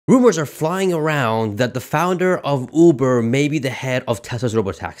Rumors are flying around that the founder of Uber may be the head of Tesla's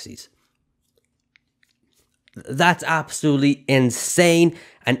robotaxis. That's absolutely insane,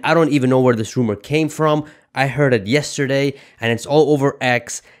 and I don't even know where this rumor came from. I heard it yesterday, and it's all over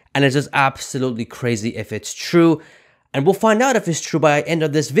X, and it's just absolutely crazy if it's true. And we'll find out if it's true by the end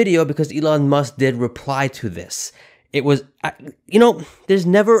of this video, because Elon Musk did reply to this. It was, you know, there's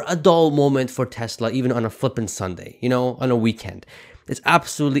never a dull moment for Tesla, even on a flippin' Sunday, you know, on a weekend. It's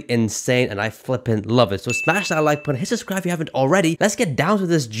absolutely insane, and I flippin' love it. So smash that like button, hit subscribe if you haven't already. Let's get down to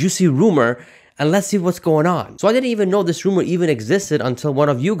this juicy rumor, and let's see what's going on. So I didn't even know this rumor even existed until one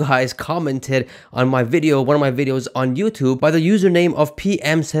of you guys commented on my video, one of my videos on YouTube, by the username of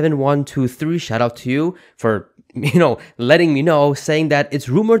PM7123. Shout out to you for, you know, letting me know, saying that it's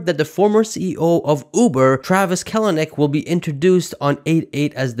rumored that the former CEO of Uber, Travis Kalanick, will be introduced on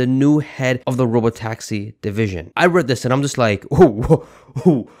 8/8 as the new head of the Robotaxi division. I read this and I'm just like, oh,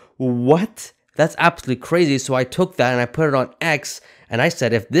 what? That's absolutely crazy. So I took that and I put it on X, and I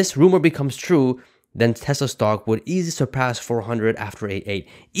said, if this rumor becomes true, then Tesla stock would easily surpass 400 after 8/8.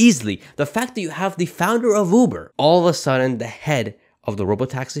 Easily. The fact that you have the founder of Uber, all of a sudden the head of the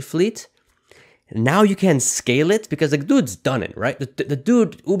Robotaxi fleet, now you can scale it because the dude's done it, right? The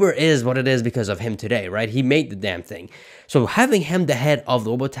dude, Uber is what it is because of him today, right? He made the damn thing. So having him the head of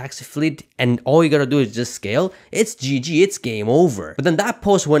the Robotaxi fleet and all you gotta do is just scale, it's GG, it's game over. But then that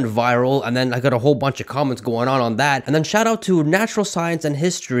post went viral, and then I got a whole bunch of comments going on that. And then shout out to Natural Science and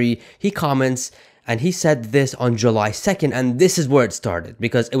History. He comments, and he said this on July 2nd, and this is where it started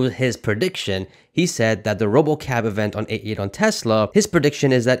because it was his prediction. He said that the RoboCab event on 8/8 on Tesla, his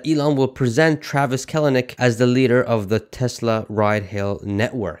prediction is that Elon will present Travis Kalanick as the leader of the Tesla ride-hail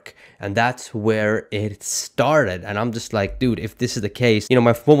network. And that's where it started. And I'm just like, dude, if this is the case, you know,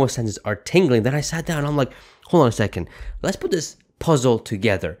 my FOMO senses are tingling. Then I sat down, I'm like, hold on a second. Let's put this puzzle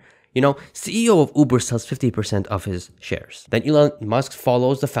together. You know, CEO of Uber sells 50% of his shares. Then Elon Musk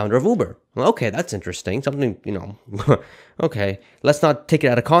follows the founder of Uber. Well, okay, that's interesting. Something, you know, okay. Let's not take it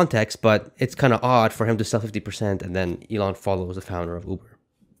out of context, but it's kind of odd for him to sell 50% and then Elon follows the founder of Uber.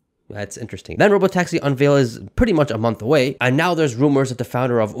 That's interesting. Then Robotaxi unveil is pretty much a month away. And now there's rumors that the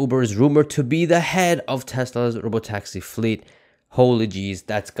founder of Uber is rumored to be the head of Tesla's Robotaxi fleet. Holy jeez,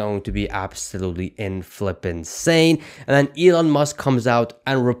 that's going to be absolutely insane. And then Elon Musk comes out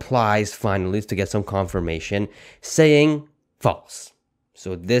and replies finally to get some confirmation, saying false.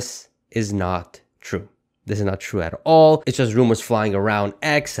 So this is not true. This is not true at all. It's just rumors flying around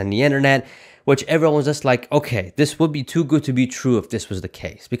X and the internet, which everyone's just like, okay, this would be too good to be true if this was the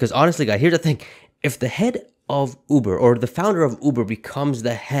case. Because honestly, guys, here's the thing. If the head of Uber or the founder of Uber becomes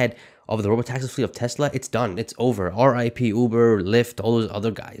the head of the Robotaxi fleet of Tesla, it's done. It's over. RIP Uber, Lyft, all those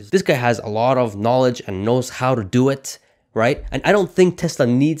other guys. This guy has a lot of knowledge and knows how to do it, right? And I don't think Tesla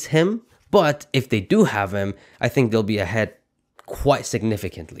needs him, but if they do have him, I think they'll be ahead quite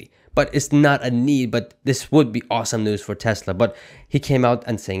significantly. But it's not a need, but this would be awesome news for Tesla. But he came out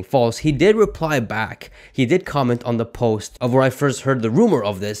and saying false. He did reply back. He did comment on the post of where I first heard the rumor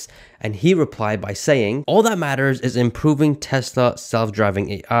of this. And he replied by saying, all that matters is improving Tesla self-driving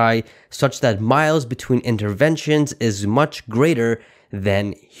AI such that miles between interventions is much greater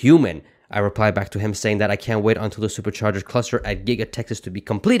than human. I replied back to him saying that I can't wait until the supercharger cluster at Giga Texas to be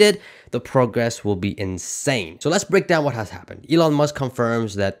completed. The progress will be insane. So let's break down what has happened. Elon Musk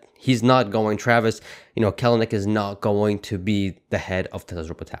confirms that he's not going, Travis, you know, Kalanick is not going to be the head of Tesla's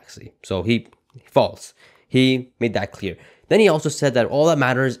Robotaxi. So he false. He made that clear. Then he also said that all that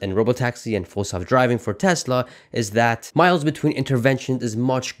matters in Robotaxi and full self-driving for Tesla is that miles between interventions is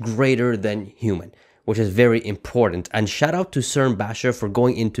much greater than human, which is very important. And shout out to CERN Basher for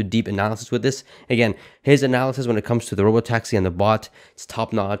going into deep analysis with this. Again, his analysis when it comes to the Robotaxi and the bot is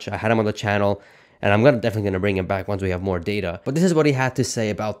top notch. I had him on the channel, and I'm definitely going to bring him back once we have more data. But this is what he had to say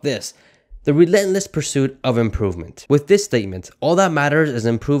about this. The relentless pursuit of improvement. With this statement, all that matters is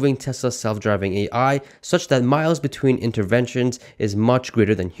improving Tesla's self-driving AI such that miles between interventions is much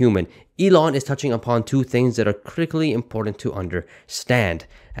greater than human. Elon is touching upon two things that are critically important to understand.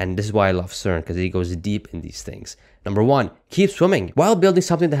 And this is why I love CERN, because he goes deep in these things. Number one, keep swimming. While building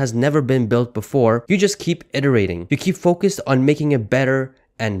something that has never been built before, you just keep iterating. You keep focused on making it better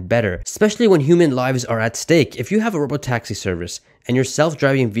and better, especially when human lives are at stake. If you have a Robotaxi service and your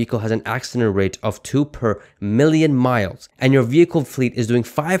self-driving vehicle has an accident rate of 2 per million miles, and your vehicle fleet is doing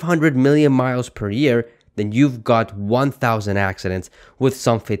 500 million miles per year, then you've got 1,000 accidents with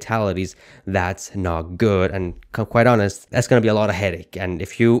some fatalities. That's not good. And quite honest, that's going to be a lot of headache. And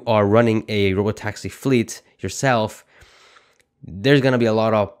if you are running a Robotaxi fleet yourself, there's going to be a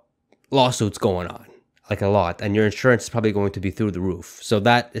lot of lawsuits going on. like a lot, and your insurance is probably going to be through the roof. So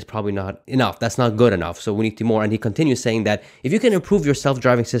that is probably not enough. That's not good enough. So we need to more. And he continues saying that if you can improve your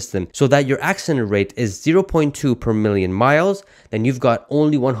self-driving system so that your accident rate is 0.2 per million miles, then you've got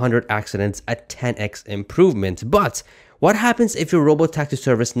only 100 accidents at 10x improvement. But what happens if your robotaxi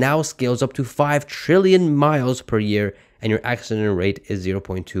service now scales up to 5 trillion miles per year and your accident rate is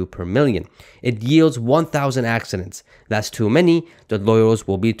 0.2 per million? It yields 1,000 accidents. That's too many. The lawyers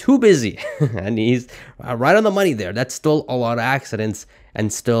will be too busy. And he's right on the money there. That's still a lot of accidents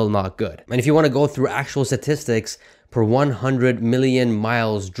and still not good. And if you want to go through actual statistics, per 100 million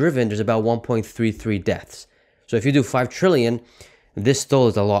miles driven, there's about 1.33 deaths. So if you do 5 trillion, this still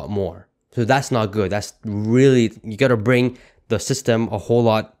is a lot more. So that's not good. That's really, you got to bring the system a whole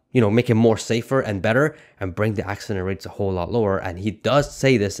lot, make it more safer and better and bring the accident rates a whole lot lower. And he does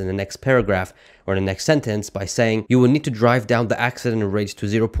say this in the next paragraph or the next sentence by saying you will need to drive down the accident rates to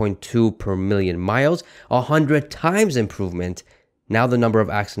 0.2 per million miles, 100 times improvement. Now the number of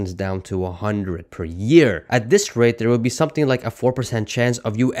accidents down to 100 per year. At this rate, there will be something like a 4% chance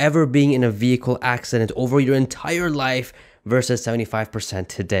of you ever being in a vehicle accident over your entire life versus 75%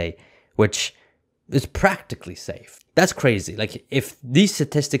 today, which is practically safe. That's crazy. Like, if these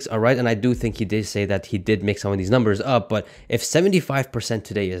statistics are right, and I do think he did say that he did make some of these numbers up, but if 75%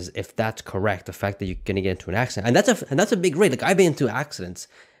 today is, if that's correct, the fact that you're gonna get into an accident, and that's a big rate. Like, I've been into accidents,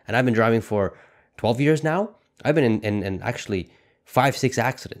 and I've been driving for 12 years now. I've been in actually 5-6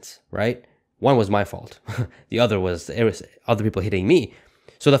 accidents, right? One was my fault. The other was other people hitting me.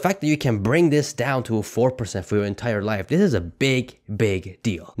 So the fact that you can bring this down to 4% for your entire life, this is a big, big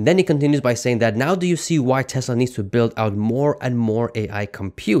deal. And then he continues by saying that now do you see why Tesla needs to build out more and more AI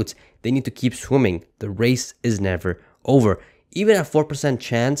compute? They need to keep swimming. The race is never over. Even a 4%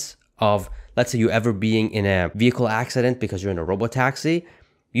 chance of, let's say, you ever being in a vehicle accident because you're in a robotaxi,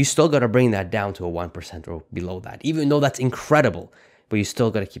 you still got to bring that down to a 1% or below that, even though that's incredible. But you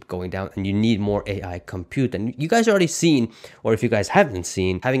still got to keep going down, and you need more AI compute. And you guys already seen, or if you guys haven't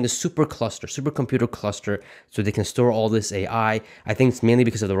seen, having a supercomputer cluster, so they can store all this AI. I think it's mainly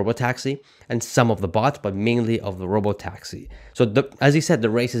because of the robotaxi and some of the bots, but mainly of the robotaxi. So as he said, the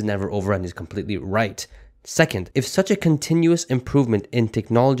race is never over, and he's completely right. Second, if such a continuous improvement in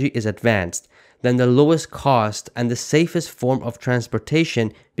technology is advanced, then the lowest cost and the safest form of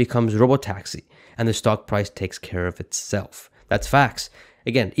transportation becomes robotaxi, and the stock price takes care of itself. That's facts.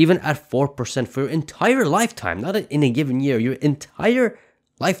 Again, even at 4% for your entire lifetime, not in a given year, your entire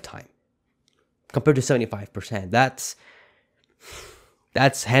lifetime, compared to 75%,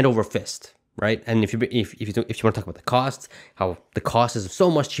 that's hand over fist, right? And if you want to talk about the costs, how the cost is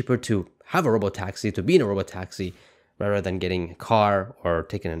so much cheaper to have a robotaxi, to be in a robotaxi, rather than getting a car or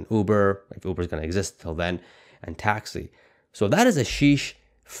taking an Uber, if Uber is going to exist till then, and taxi. So that is a sheesh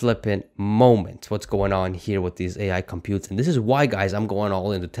flippant moment, what's going on here with these AI computes. And this is why, guys, I'm going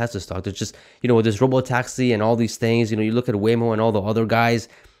all into Tesla stock. There's just, with this robotaxi and all these things, you look at Waymo and all the other guys,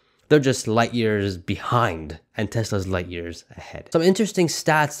 they're just light years behind, and Tesla's light years ahead. Some interesting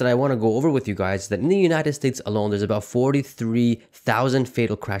stats that I want to go over with you guys, that in the United States alone, there's about 43,000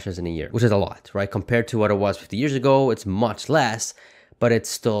 fatal crashes in a year, which is a lot, right? Compared to what it was 50 years ago, it's much less, but it's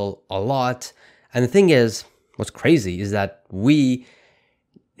still a lot. And the thing is, what's crazy is that we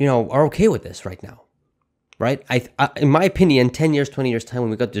are okay with this right now, right? In my opinion, 10 years, 20 years time,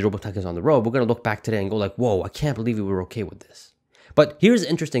 when we got the robotaxis on the road, we're going to look back today and go like, whoa, I can't believe we were okay with this. But here's an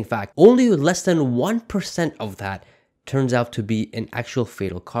interesting fact. Only less than 1% of that turns out to be an actual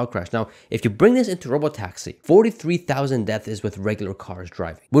fatal car crash. Now, if you bring this into robotaxi, 43,000 deaths is with regular cars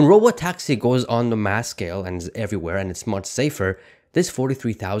driving. When robotaxi goes on the mass scale and is everywhere and it's much safer, this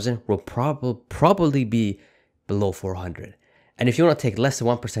 43,000 will probably be below 400. And if you want to take less than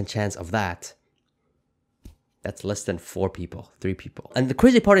 1% chance of that, that's less than 3 people. And the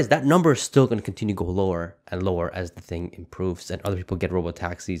crazy part is that number is still going to continue to go lower and lower as the thing improves and other people get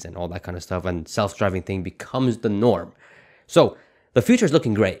robotaxis and all that kind of stuff, and self-driving thing becomes the norm. So the future is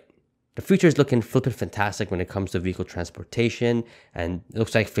looking great. The future is looking flippin' fantastic when it comes to vehicle transportation, and it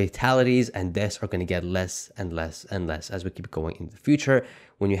looks like fatalities and deaths are going to get less and less and less as we keep going in the future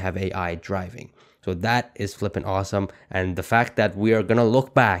when you have AI driving. So that is flippin' awesome. And the fact that we are going to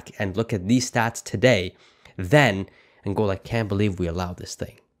look back and look at these stats today, then, and go like, can't believe we allowed this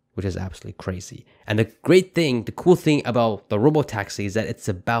thing, which is absolutely crazy. And the cool thing about the robotaxi is that it's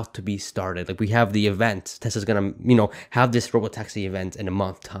about to be started. Like, we have the event. Tesla's going to, have this robotaxi event in a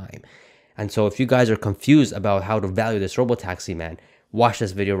month time. And so if you guys are confused about how to value this robotaxi, man, watch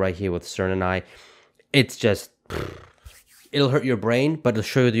this video right here with Cern and I. It's just, it'll hurt your brain, but it'll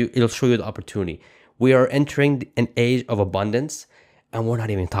show you the opportunity. We are entering an age of abundance, and we're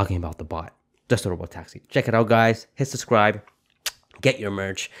not even talking about the bot. just a Robotaxi. Check it out, guys. Hit subscribe, get your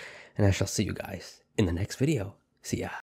merch, and I shall see you guys in the next video. See ya.